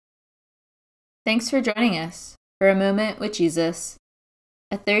Thanks for joining us for a moment with Jesus,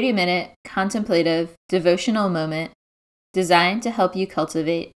 a 30-minute contemplative devotional moment designed to help you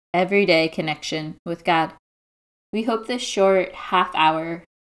cultivate everyday connection with God. We hope this short half hour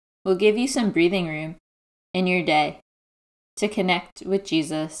will give you some breathing room in your day to connect with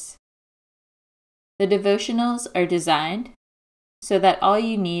Jesus. The devotionals are designed so that all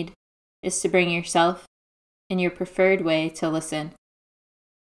you need is to bring yourself in your preferred way to listen.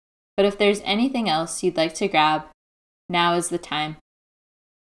 But if there's anything else you'd like to grab, now is the time.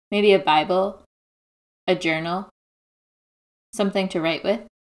 Maybe a Bible, a journal, something to write with,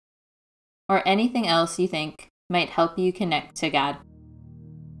 or anything else you think might help you connect to God.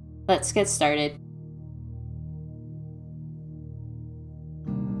 Let's get started.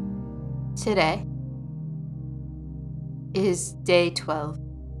 Today is day 12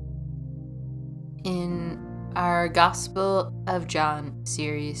 in our Gospel of John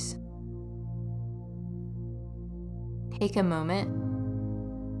series. Take a moment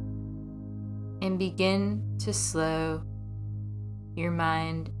and begin to slow your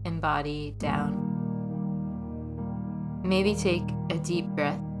mind and body down. Maybe take a deep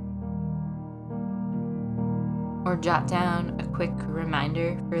breath or jot down a quick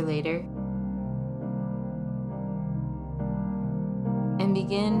reminder for later, and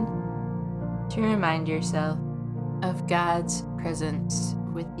begin to remind yourself of God's presence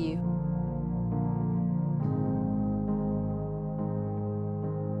with you.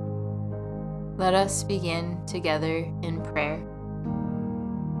 Let us begin together in prayer.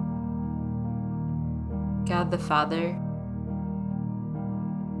 God the Father,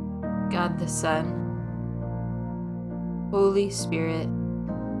 God the Son, Holy Spirit,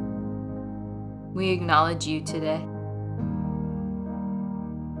 we acknowledge you today.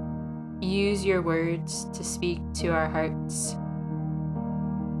 Use your words to speak to our hearts.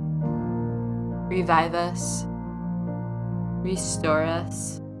 Revive us, restore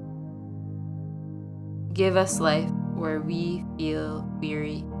us, give us life where we feel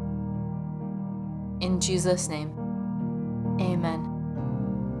weary. In Jesus' name, amen.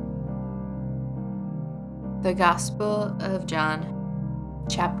 The Gospel of John,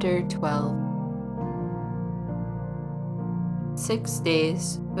 chapter 12. 6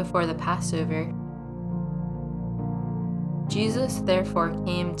 days before the Passover, Jesus therefore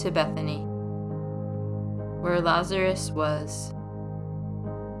came to Bethany, where Lazarus was,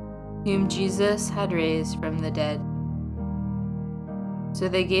 whom Jesus had raised from the dead. So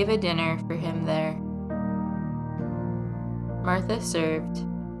they gave a dinner for him there. Martha served,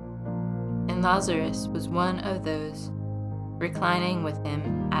 and Lazarus was one of those reclining with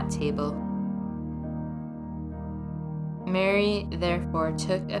him at table. Mary therefore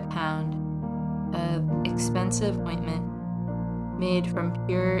took a pound of expensive ointment made from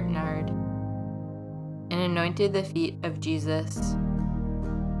pure nard and anointed the feet of Jesus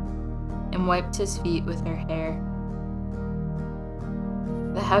and wiped his feet with her hair.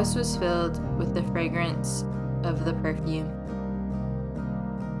 The house was filled with the fragrance of the perfume.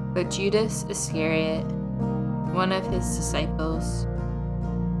 But Judas Iscariot, one of his disciples,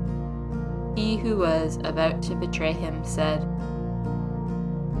 he who was about to betray him, said,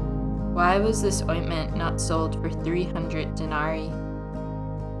 "Why was this ointment not sold for 300 denarii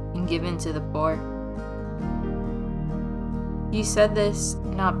and given to the poor?" He said this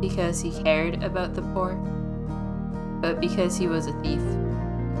not because he cared about the poor, but because he was a thief.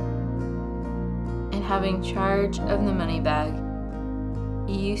 And having charge of the money bag,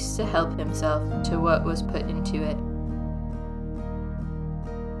 he used to help himself to what was put into it.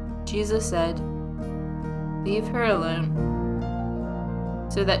 Jesus said, "Leave her alone,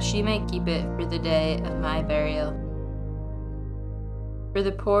 so that she may keep it for the day of my burial. For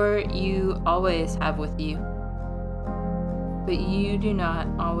the poor you always have with you, but you do not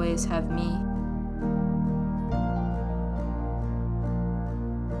always have me."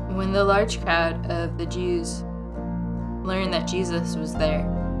 When the large crowd of the Jews learned that Jesus was there,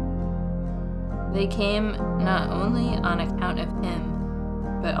 they came not only on account of him,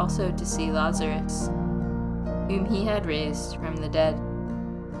 but also to see Lazarus, whom he had raised from the dead.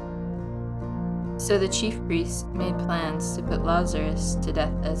 So the chief priests made plans to put Lazarus to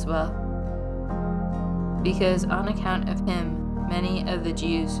death as well, because on account of him many of the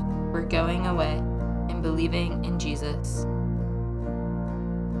Jews were going away and believing in Jesus.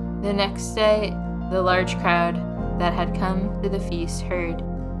 The next day, the large crowd that had come to the feast heard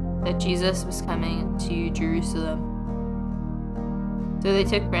that Jesus was coming to Jerusalem. So they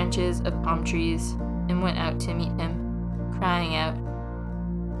took branches of palm trees and went out to meet him, crying out,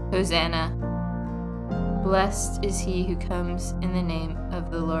 "Hosanna! Blessed is he who comes in the name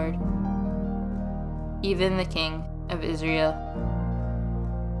of the Lord. even the King of Israel.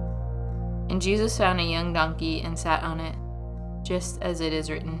 And Jesus found a young donkey and sat on it, just as it is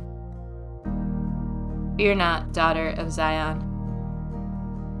written, "Fear not, daughter of Zion.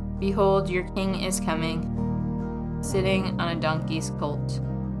 Behold, your king is coming, sitting on a donkey's colt."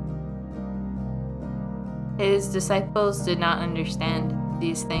 His disciples did not understand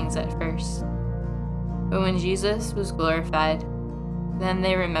these things at first. But when Jesus was glorified, then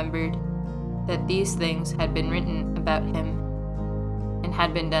they remembered that these things had been written about him and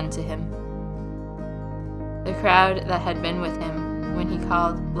had been done to him. The crowd that had been with him when he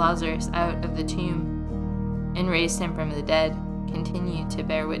called Lazarus out of the tomb and raised him from the dead continued to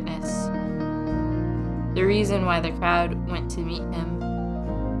bear witness. The reason why the crowd went to meet him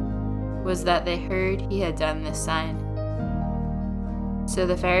was that they heard he had done this sign. So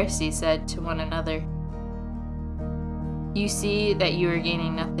the Pharisees said to one another, "You see that you are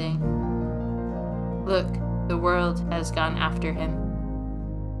gaining nothing. Look, the world has gone after him."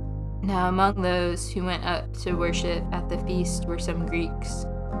 Now among those who went up to worship at the feast were some Greeks.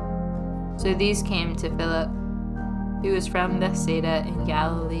 So these came to Philip, who was from Bethsaida in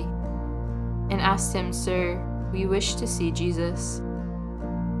Galilee, and asked him, "Sir, we wish to see Jesus."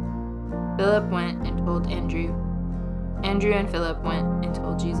 Philip went and told Andrew. Andrew and Philip went and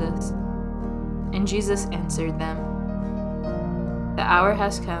told Jesus. And Jesus answered them, "The hour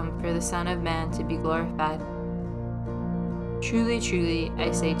has come for the Son of Man to be glorified. Truly, truly,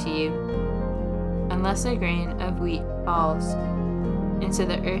 I say to you, unless a grain of wheat falls into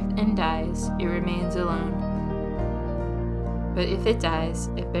the earth and dies, it remains alone. But if it dies,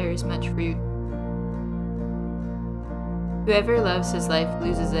 it bears much fruit. Whoever loves his life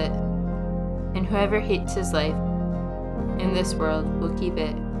loses it, and whoever hates his life in this world will keep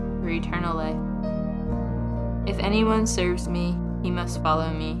it for eternal life. If anyone serves me, he must follow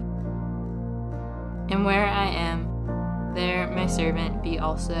me. And where I am, there my servant be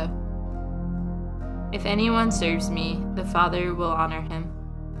also. If anyone serves me, the Father will honor him.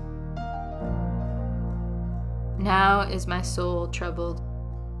 Now is my soul troubled.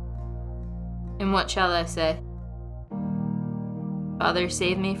 And what shall I say? Father,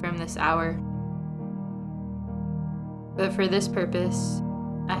 save me from this hour. But for this purpose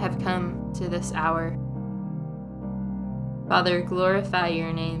I have come to this hour. Father, glorify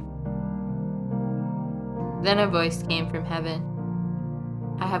your name." Then a voice came from heaven,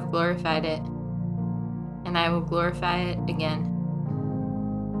 "I have glorified it, and I will glorify it again."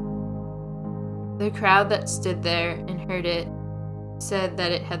 The crowd that stood there and heard it said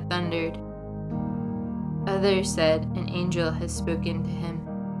that it had thundered. Others said, "An angel has spoken to him."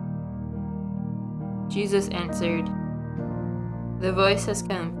 Jesus answered, "The voice has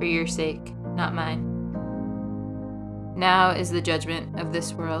come for your sake, not mine. Now is the judgment of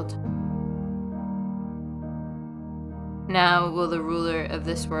this world. Now will the ruler of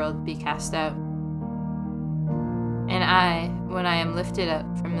this world be cast out. And I, when I am lifted up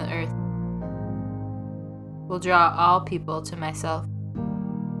from the earth, will draw all people to myself."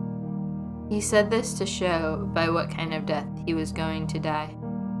 He said this to show by what kind of death he was going to die.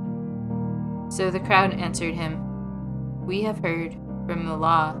 So the crowd answered him, "We have heard from the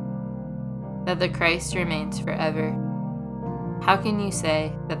law that the Christ remains forever. How can you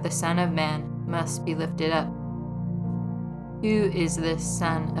say that the Son of Man must be lifted up? Who is this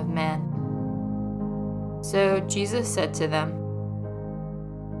Son of Man?" So Jesus said to them,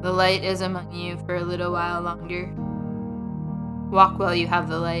 "The light is among you for a little while longer. Walk while you have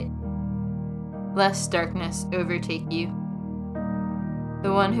the light, lest darkness overtake you.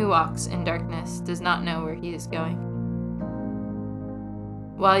 The one who walks in darkness does not know where he is going.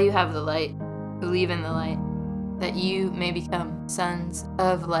 While you have the light, believe in the light, that you may become sons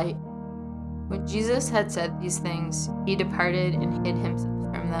of light." When Jesus had said these things, he departed and hid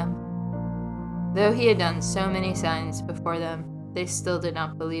himself from them. Though he had done so many signs before them, they still did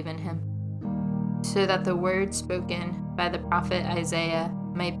not believe in him, so that the word spoken by the prophet Isaiah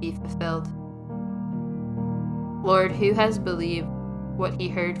might be fulfilled. "Lord, who has believed what he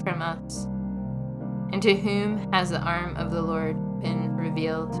heard from us? And to whom has the arm of the Lord been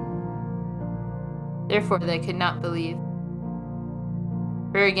revealed?" Therefore they could not believe.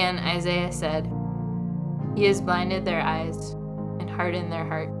 For again Isaiah said, "He has blinded their eyes and hardened their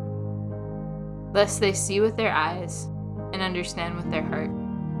heart, lest they see with their eyes and understand with their heart,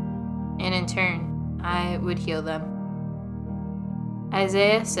 and in turn I would heal them."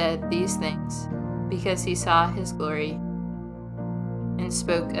 Isaiah said these things because he saw his glory and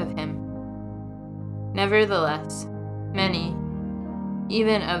spoke of him. Nevertheless, many,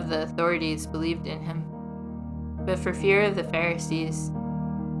 even of the authorities, believed in him, but for fear of the Pharisees,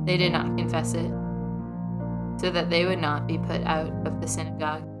 they did not confess it, so that they would not be put out of the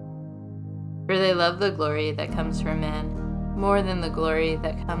synagogue. For they love the glory that comes from man more than the glory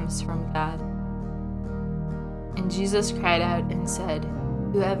that comes from God. And Jesus cried out and said,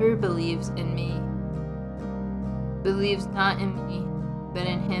 "Whoever believes in me, believes not in me, but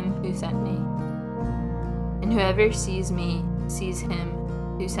in him who sent me. And whoever sees me, sees him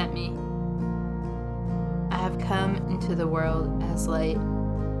who sent me. I have come into the world as light,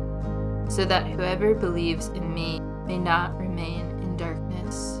 so that whoever believes in me may not remain in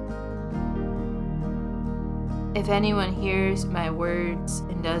darkness. If anyone hears my words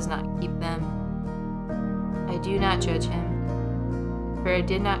and does not keep them, I do not judge him, for I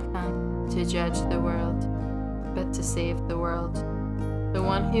did not come to judge the world, but to save the world. The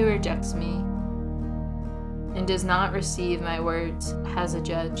one who rejects me and does not receive my words has a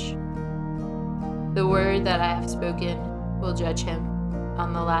judge. The word that I have spoken will judge him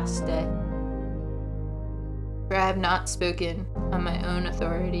on the last day. For I have not spoken on my own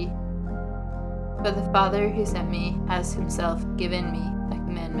authority, but the Father who sent me has himself given me a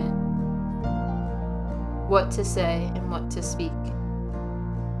commandment, what to say and what to speak.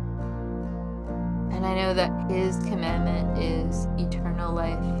 And I know that his commandment is eternal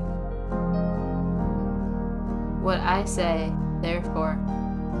life. What I say, therefore,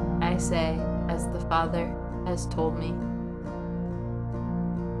 I say as the Father has told me."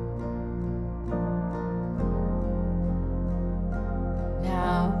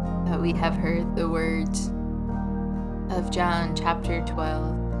 Now that we have heard the words of John chapter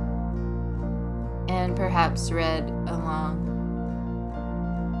 12, and perhaps read along,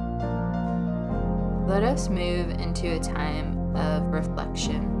 let us move into a time of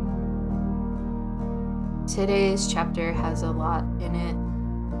reflection. Today's chapter has a lot in it,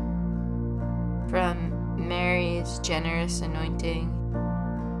 from Mary's generous anointing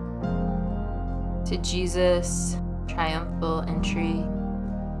to Jesus' triumphal entry,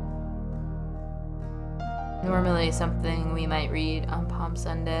 normally something we might read on Palm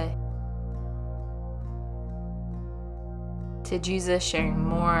Sunday, to Jesus sharing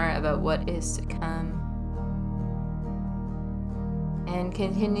more about what is to come, and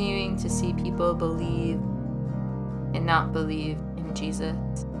continuing to see people believe and not believe in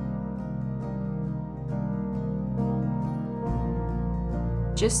Jesus.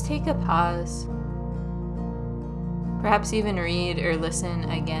 Just take a pause, perhaps even read or listen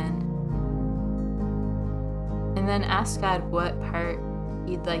again, and then ask God what part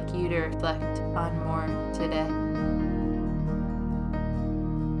He'd like you to reflect on more today.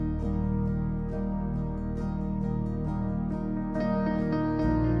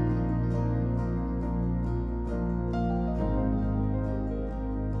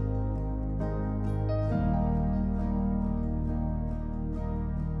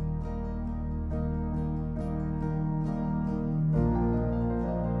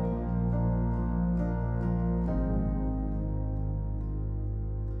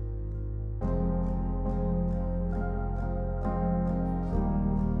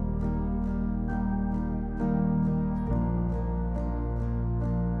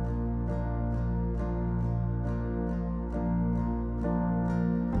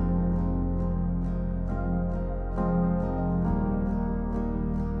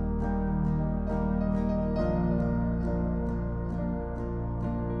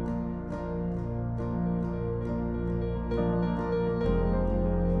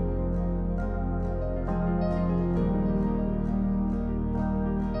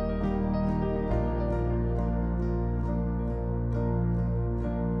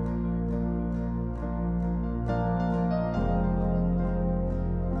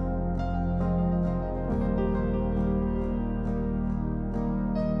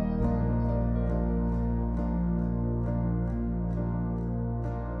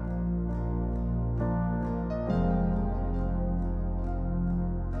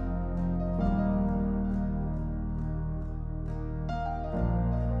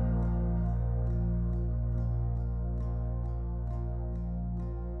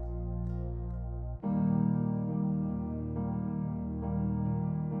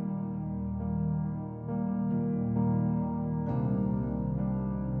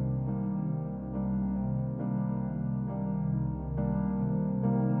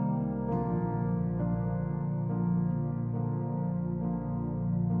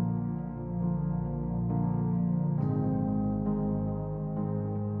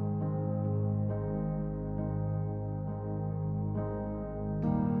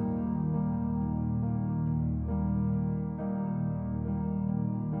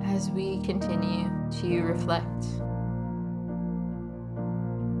 As we continue to reflect,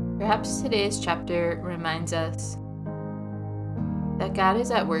 Perhaps today's chapter reminds us that God is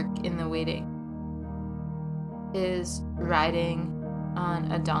at work in the waiting, is riding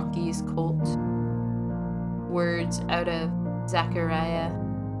on a donkey's colt. Words out of Zechariah,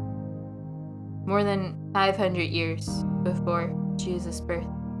 more than 500 years before Jesus' birth.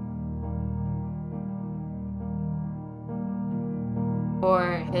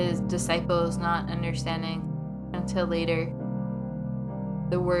 Or his disciples not understanding until later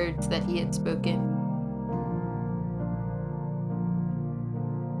the words that he had spoken.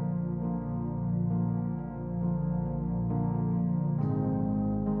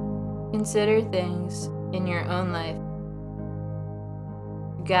 Consider things in your own life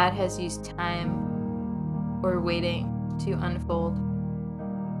God has used time or waiting to unfold.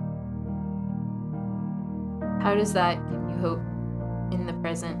 How does that give you hope in the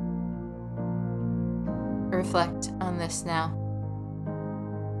present? Reflect on this now.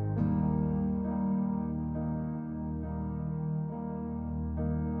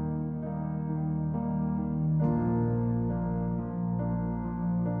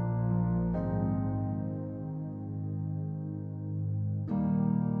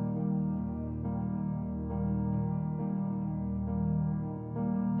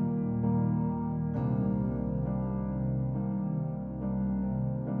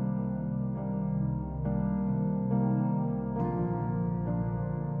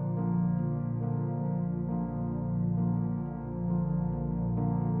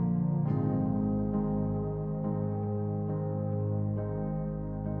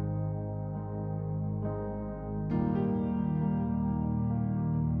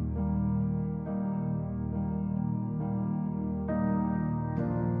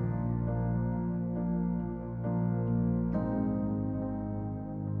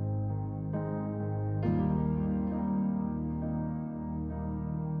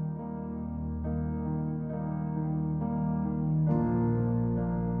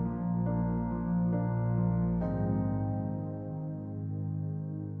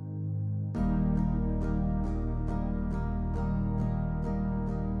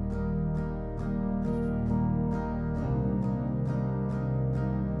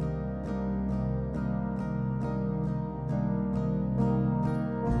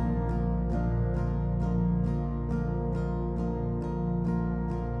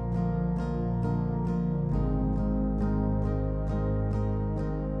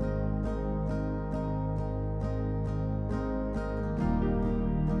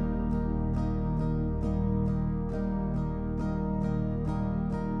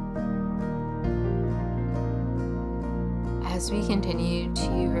 As we continue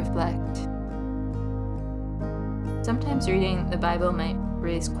to reflect, sometimes reading the Bible might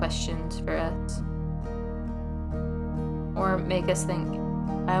raise questions for us or make us think,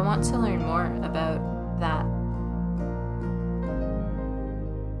 I want to learn more about that.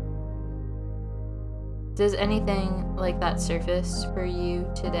 Does anything like that surface for you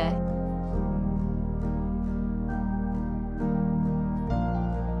today?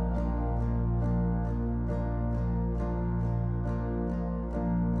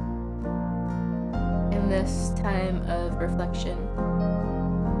 In this time of reflection,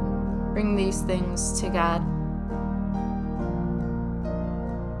 bring these things to God.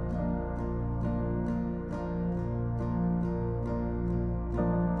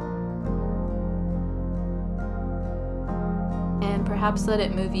 And perhaps let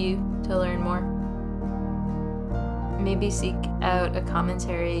it move you to learn more. Maybe seek out a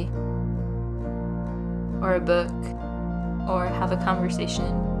commentary or a book, or have a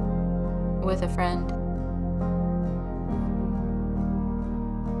conversation with a friend.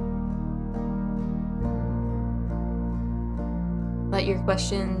 Let your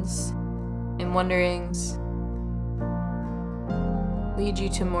questions and wonderings lead you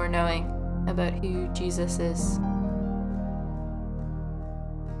to more knowing about who Jesus is.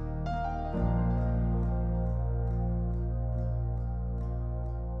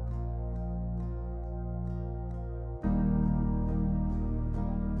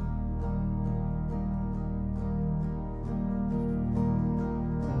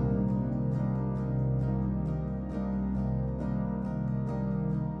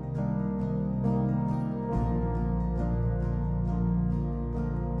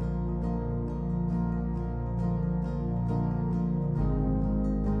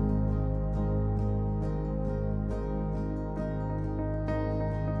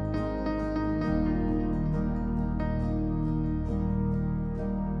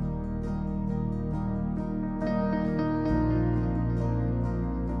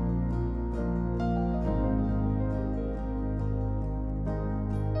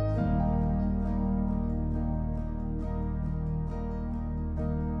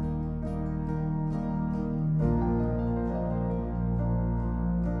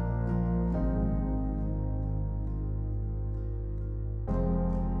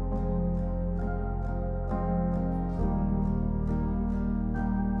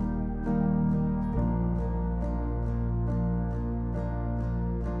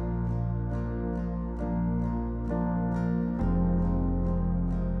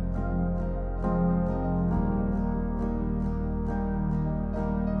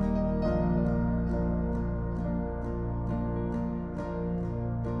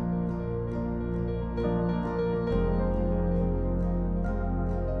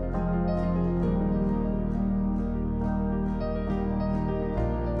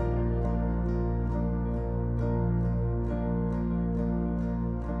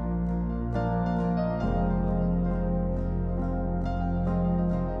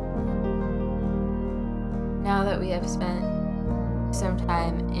 Now that we have spent some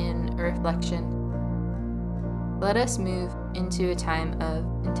time in reflection, let us move into a time of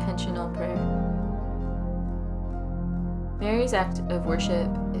intentional prayer. Mary's act of worship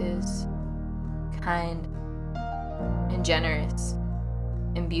is kind and generous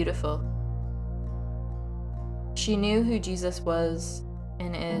and beautiful. She knew who Jesus was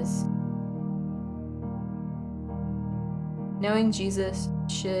and is. Knowing Jesus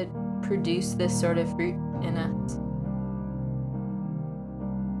should produce this sort of fruit in us.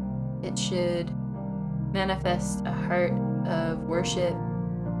 It should manifest a heart of worship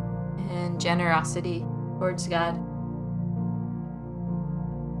and generosity towards God.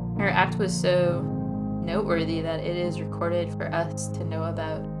 Her act was so noteworthy that it is recorded for us to know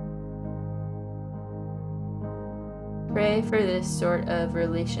about. Pray for this sort of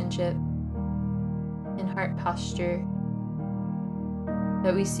relationship and heart posture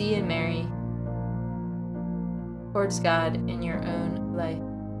that we see in Mary towards God in your own life.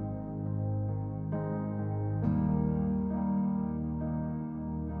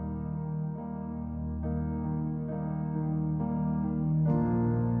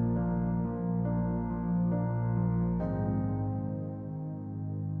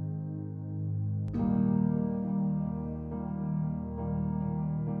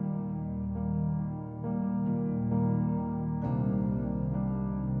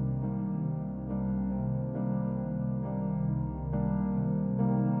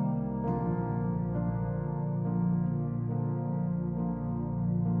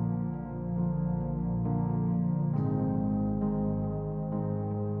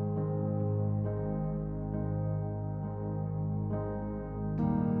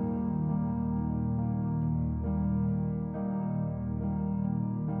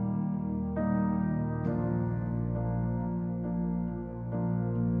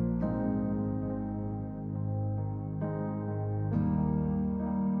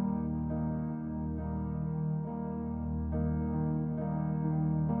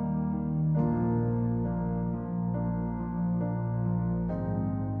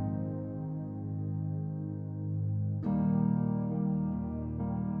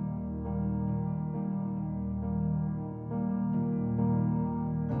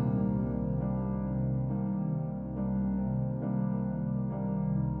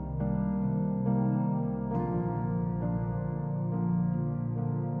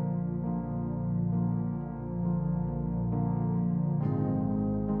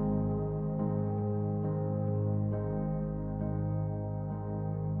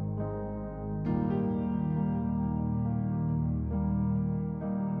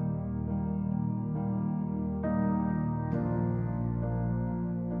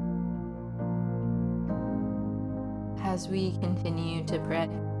 As we continue to pray.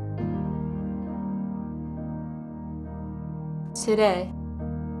 Today,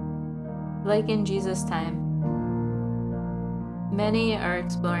 like in Jesus' time, many are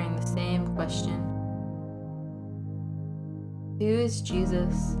exploring the same question. Who is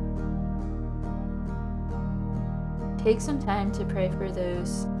Jesus? Take some time to pray for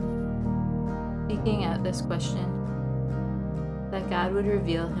those seeking out this question, that God would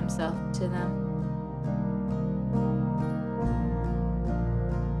reveal himself to them.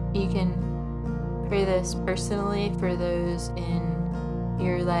 You can pray this personally for those in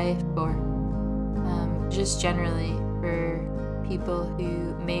your life, or just generally for people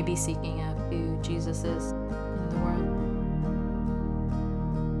who may be seeking out who Jesus is in the world.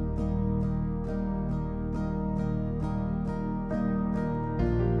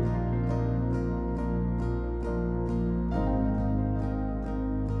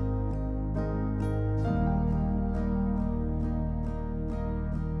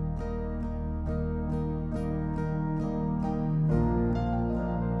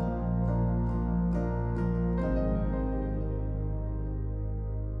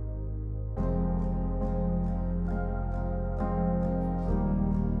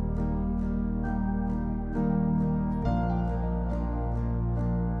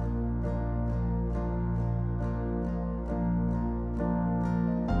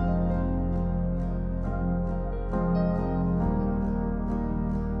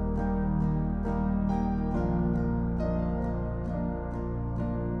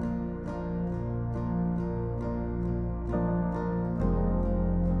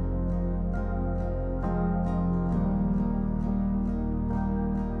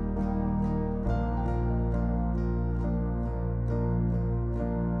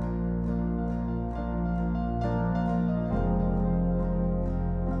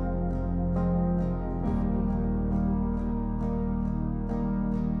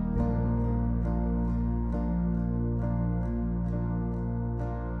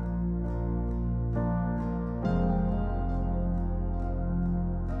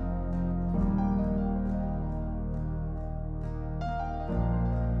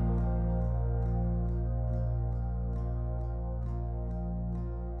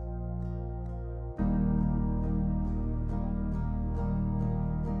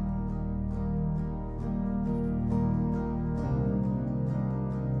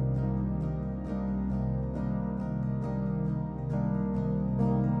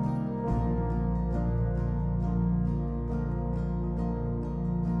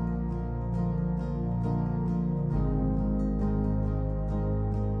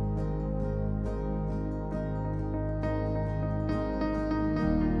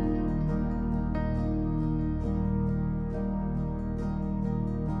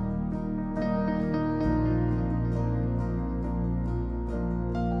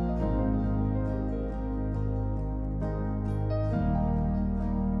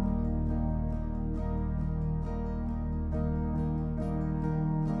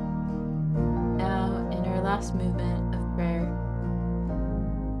 last movement of prayer,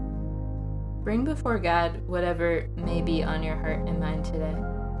 bring before God whatever may be on your heart and mind today,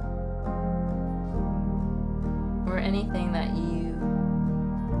 or anything that you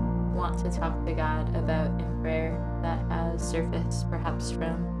want to talk to God about in prayer that has surfaced perhaps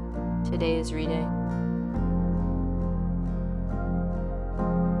from today's reading.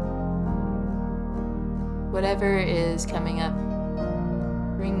 Whatever is coming up,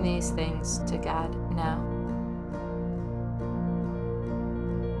 bring these things to God now.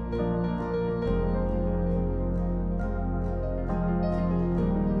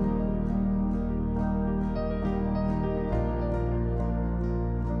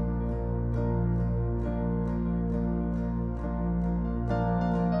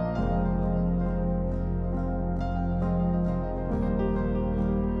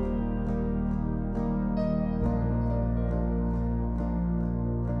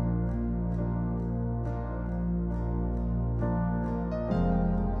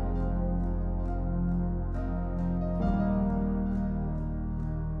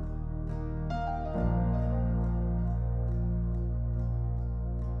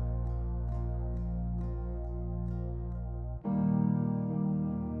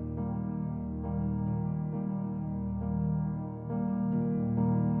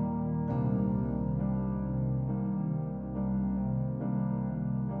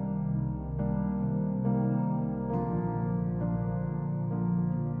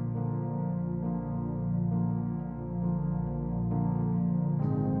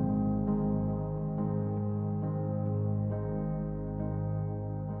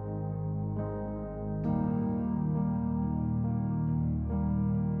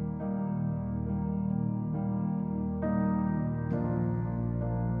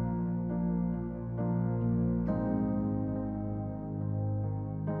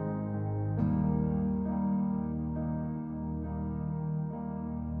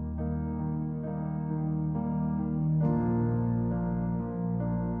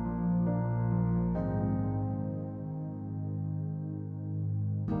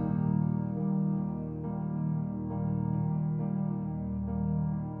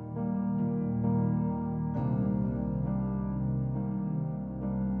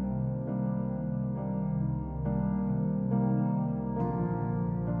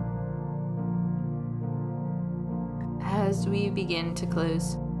 As we begin to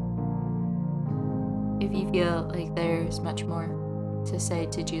close, if you feel like there's much more to say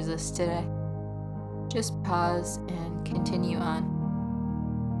to Jesus today, just pause and continue on.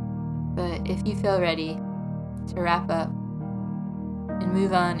 But if you feel ready to wrap up and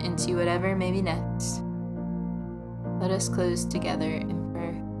move on into whatever may be next, let us close together in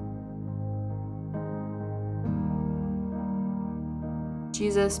prayer.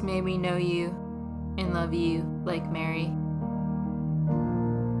 Jesus, may we know you and love you like Mary.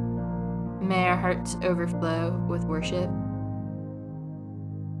 May our hearts overflow with worship.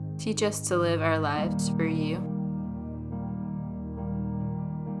 Teach us to live our lives for you.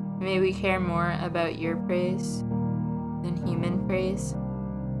 May we care more about your praise than human praise.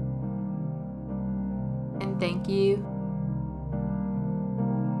 And thank you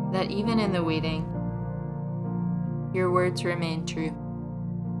that even in the waiting, your words remain true.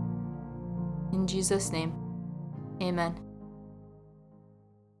 In Jesus' name, amen.